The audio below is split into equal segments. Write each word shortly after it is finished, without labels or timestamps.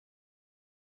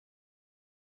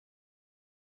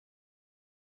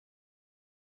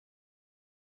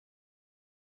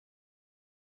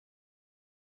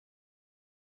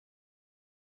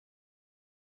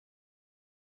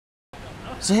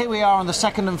So here we are on the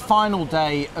second and final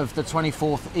day of the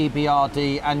 24th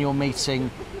EBRD annual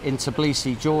meeting in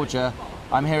Tbilisi, Georgia.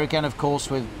 I'm here again, of course,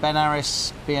 with Ben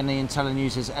Aris, BNE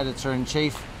IntelliNews'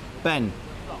 editor-in-chief. Ben,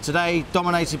 today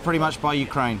dominated pretty much by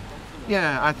Ukraine.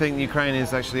 Yeah, I think Ukraine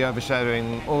is actually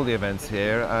overshadowing all the events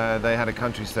here. They had a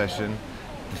country session,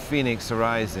 the Phoenix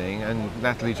arising, and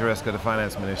Natalie Jareska, the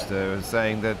finance minister, was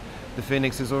saying that the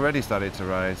Phoenix has already started to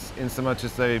rise, in so much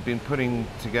as they've been putting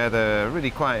together a really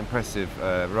quite impressive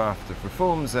raft of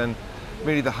reforms, and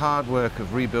really the hard work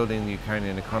of rebuilding the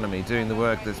Ukrainian economy, doing the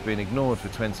work that's been ignored for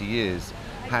 20 years,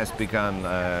 has begun.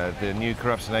 The new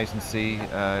corruption agency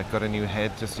got a new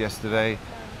head just yesterday.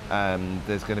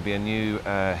 There's going to be a new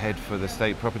head for the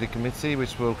State Property Committee,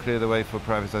 which will clear the way for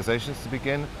privatizations to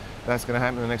begin. That's going to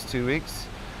happen in the next 2 weeks.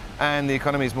 And the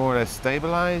economy is more or less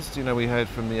stabilized. You know, we heard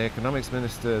from the economics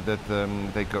minister that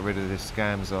they got rid of the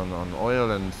scams on oil,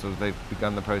 and so they've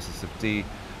begun the process of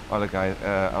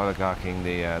de-oligarching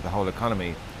the whole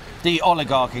economy.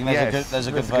 De-oligarching, there's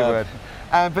a good word.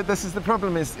 But this is the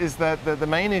problem, is that the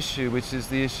main issue, which is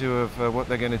the issue of what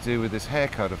they're going to do with this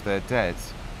haircut of their debt.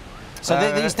 So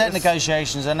these debt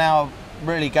negotiations are now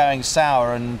really going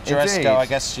sour, and Jareska, I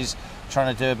guess she's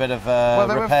trying to do a bit of a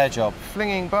repair job.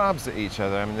 Flinging barbs at each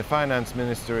other. I mean, the finance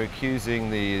minister accusing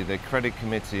the credit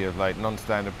committee of like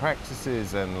non-standard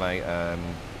practices and like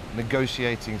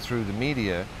negotiating through the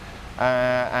media,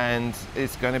 and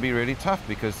it's going to be really tough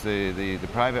because the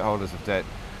private holders of debt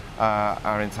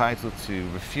are entitled to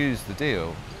refuse the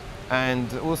deal.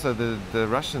 And also the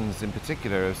Russians in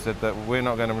particular have said that we're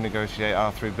not going to negotiate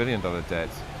our $3 billion debt.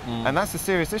 And that's a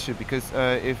serious issue, because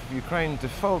if Ukraine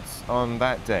defaults on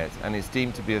that debt and is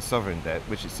deemed to be a sovereign debt,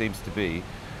 which it seems to be,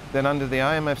 then under the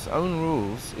IMF's own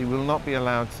rules, it will not be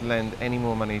allowed to lend any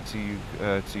more money to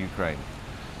Ukraine.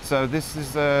 So this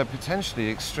is a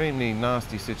potentially extremely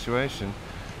nasty situation,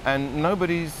 and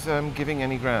nobody's giving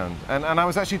any ground. And I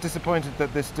was actually disappointed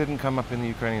that this didn't come up in the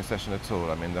Ukrainian session at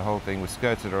all. I mean, the whole thing was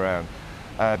skirted around,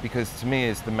 because to me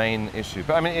it's the main issue.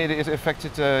 But I mean, it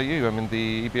affected you. I mean,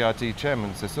 the EBRD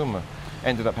chairman, Sasuma,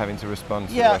 ended up having to respond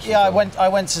to the Russian film. I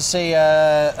went to see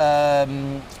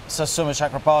Sasuma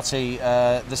Chakrabarti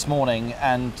this morning,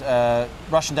 and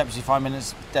Russian Deputy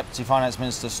Finance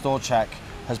Minister Storchak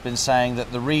has been saying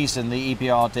that the reason the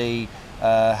EBRD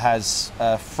has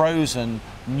frozen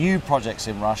new projects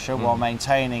in Russia while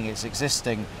maintaining its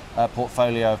existing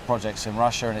portfolio of projects in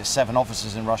Russia and its 7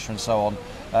 offices in Russia and so on,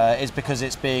 is because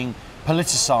it's being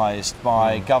politicized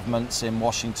by governments in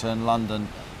Washington, London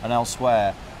and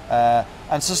elsewhere.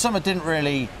 And Sasuma didn't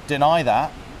really deny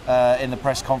that in the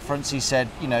press conference. He said,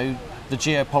 you know, the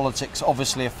geopolitics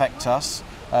obviously affect us,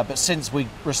 but since we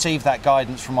received that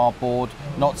guidance from our board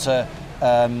not to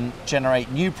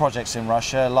generate new projects in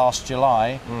Russia last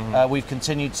July, we've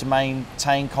continued to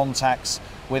maintain contacts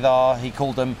with our, he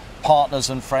called them, partners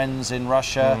and friends in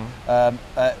Russia.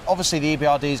 Obviously the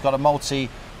EBRD's got a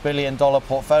multi-billion-dollar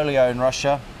portfolio in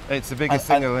Russia. It's the biggest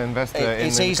single investor in the country.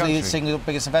 It's easily the single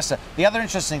biggest investor. The other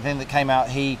interesting thing that came out,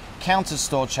 he countered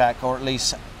Storchak, or at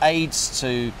least aides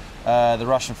to the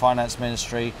Russian finance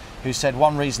ministry, who said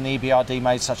one reason the EBRD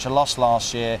made such a loss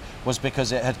last year was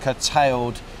because it had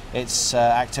curtailed its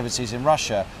activities in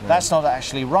Russia. That's not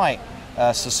actually right,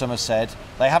 Sasuma said.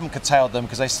 They haven't curtailed them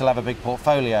because they still have a big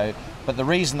portfolio, but the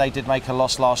reason they did make a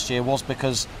loss last year was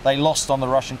because they lost on the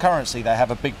Russian currency. They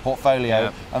have a big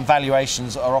portfolio and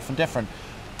valuations are often different.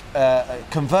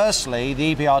 Conversely,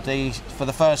 the EBRD for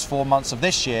the first 4 months of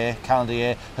this year, calendar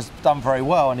year, has done very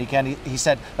well, and again he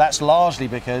said that's largely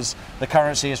because the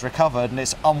currency has recovered and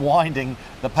it's unwinding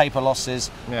the paper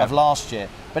losses of last year.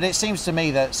 But it seems to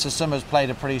me that Sasuma's played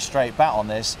a pretty straight bat on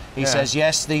this. He says,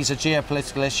 yes, these are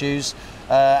geopolitical issues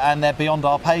and they're beyond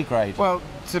our pay grade. Well,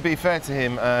 to be fair to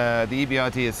him, the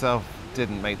EBRD itself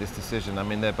didn't make this decision. I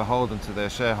mean, they're beholden to their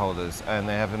shareholders, and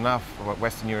they have enough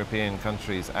Western European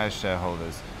countries as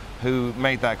shareholders who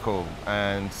made that call,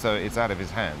 and so it's out of his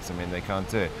hands. I mean, they can't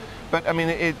do it. But I mean,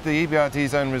 the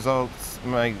EBRD's own results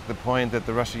make the point that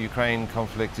the Russia-Ukraine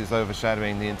conflict is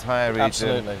overshadowing the entire region.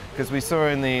 Absolutely. Because we saw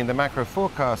in the macro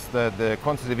forecast that the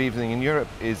quantitative easing in Europe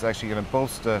is actually going to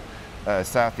bolster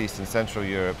Southeast and Central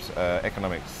Europe's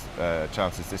economic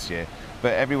chances this year.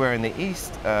 But everywhere in the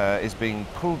East is being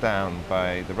pulled down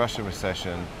by the Russian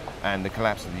recession and the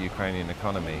collapse of the Ukrainian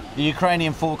economy. The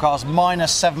Ukrainian forecast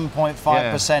minus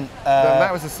 7.5%.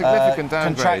 That was a significant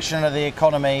downgrade. Contraction of the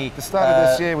economy. At the start of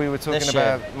this year, we were talking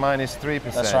about minus 3%.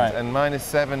 That's right. And minus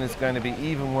 7 is going to be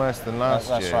even worse than last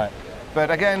year. That's right. But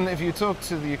again, if you talk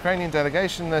to the Ukrainian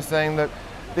delegation, they're saying that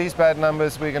these bad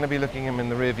numbers, we're going to be looking them in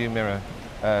the rearview mirror.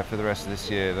 for the rest of this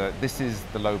year. That this is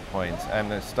the low point,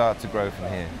 and it start to grow from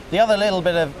here. The other little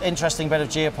bit of interesting bit of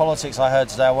geopolitics I heard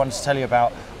today I wanted to tell you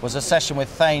about was a session with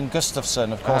Thane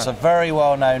Gustafsson, of course, a very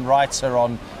well-known writer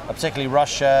on particularly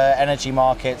Russia, energy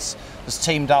markets, has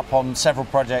teamed up on several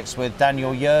projects with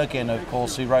Daniel Yergin, of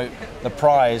course, who wrote The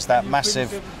Prize, that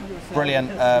massive,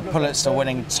 brilliant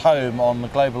Pulitzer-winning tome on the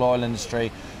global oil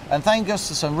industry. And Thane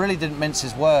Gustafsson really didn't mince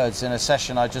his words in a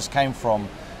session I just came from.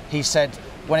 He said,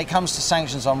 when it comes to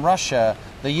sanctions on Russia,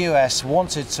 the US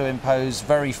wanted to impose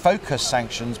very focused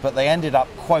sanctions, but they ended up,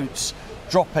 quotes,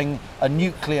 dropping a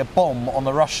nuclear bomb on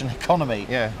the Russian economy.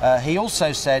 Yeah. He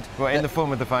also said... Well, in the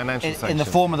form of the financial sanctions. In the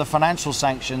form of the financial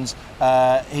sanctions,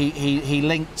 he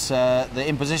linked the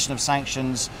imposition of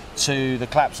sanctions to the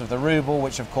collapse of the ruble,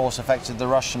 which of course affected the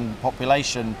Russian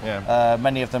population,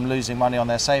 many of them losing money on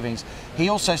their savings. He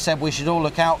also said we should all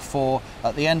look out for,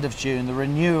 at the end of June, the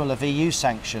renewal of EU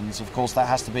sanctions. Of course, that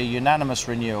has to be a unanimous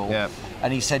renewal. Yeah.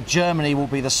 And he said Germany will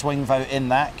be the swing vote in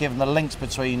that, given the links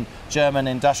between German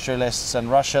industrialists and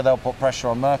Russia. They'll put pressure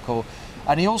on Merkel.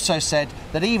 And he also said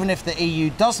that even if the EU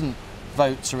doesn't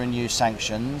vote to renew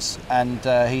sanctions, and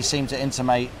he seemed to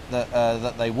intimate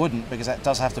that they wouldn't, because that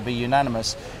does have to be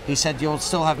unanimous, he said you'll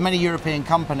still have many European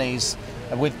companies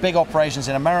with big operations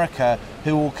in America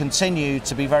who will continue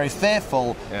to be very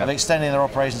fearful of extending their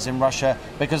operations in Russia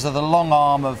because of the long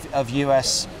arm of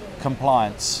US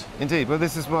compliance. Indeed. Well,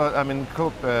 this is what I mean.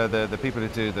 The people who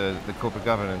do the corporate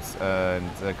governance and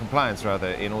compliance, rather,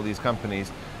 in all these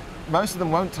companies, most of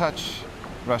them won't touch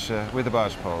Russia with a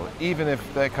barge pole, even if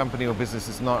their company or business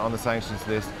is not on the sanctions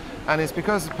list. And it's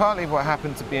because partly what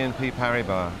happened to BNP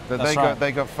Paribas, that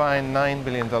they got fined $9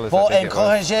 billion. Pour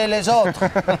encourager les autres.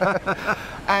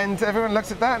 And everyone looked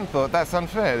at that and thought that's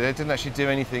unfair. They didn't actually do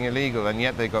anything illegal, and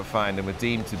yet they got fined and were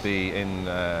deemed to be in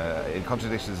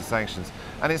contradiction to the sanctions.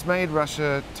 And it's made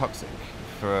Russia toxic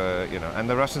for and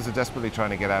the Russians are desperately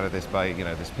trying to get out of this by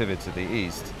this pivot to the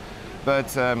east.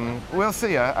 But we'll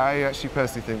see. I actually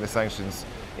personally think the sanctions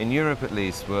in Europe, at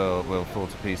least, will fall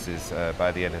to pieces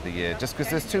by the end of the year, just because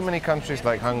there's too many countries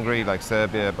like Hungary, like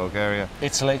Serbia, Bulgaria,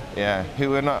 Italy,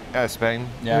 who are not Spain,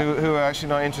 who are actually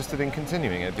not interested in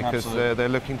continuing it because they're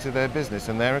looking to their business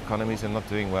and their economies are not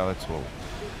doing well at all.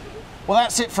 Well,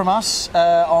 that's it from us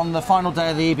on the final day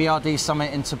of the EBRD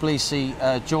summit in Tbilisi,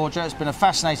 Georgia. It's been a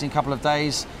fascinating couple of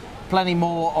days. Plenty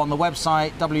more on the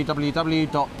website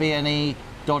www.bne.eu.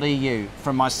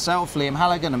 From myself, Liam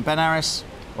Halligan, and Ben Aris,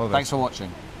 thanks for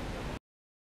watching.